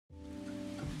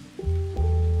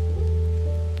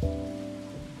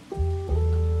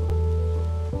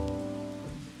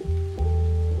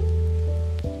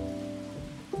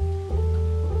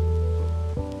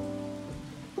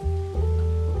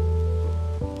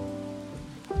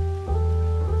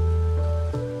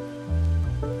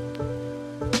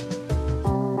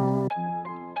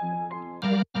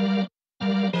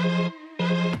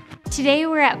Today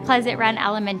we're at Pleasant Run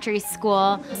Elementary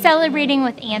School celebrating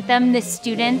with Anthem the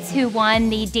students who won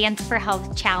the Dance for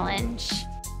Health Challenge.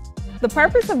 The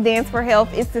purpose of Dance for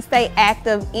Health is to stay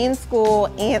active in school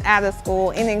and out of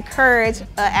school and encourage an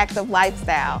active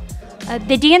lifestyle.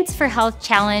 The Dance for Health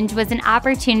Challenge was an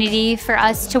opportunity for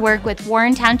us to work with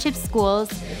Warren Township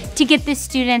schools to get the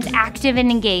students active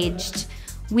and engaged.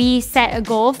 We set a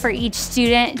goal for each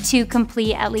student to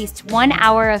complete at least 1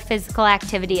 hour of physical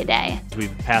activity a day.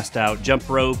 We've passed out jump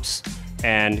ropes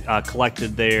and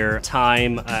collected their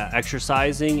time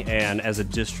exercising, and as a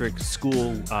district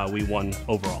school, we won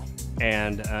overall.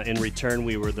 And in return,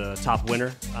 we were the top winner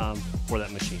for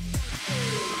that machine.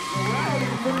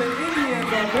 From the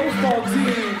Indians, our baseball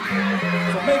team.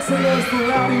 So make some noise for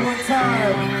Rowdy one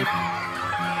time.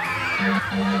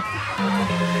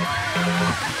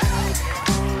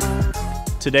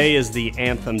 Today is the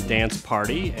Anthem dance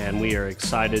party, and we are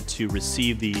excited to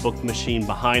receive the book machine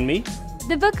behind me.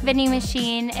 The book vending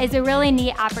machine is a really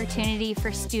neat opportunity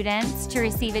for students to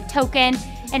receive a token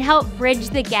and help bridge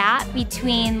the gap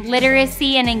between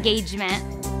literacy and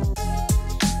engagement.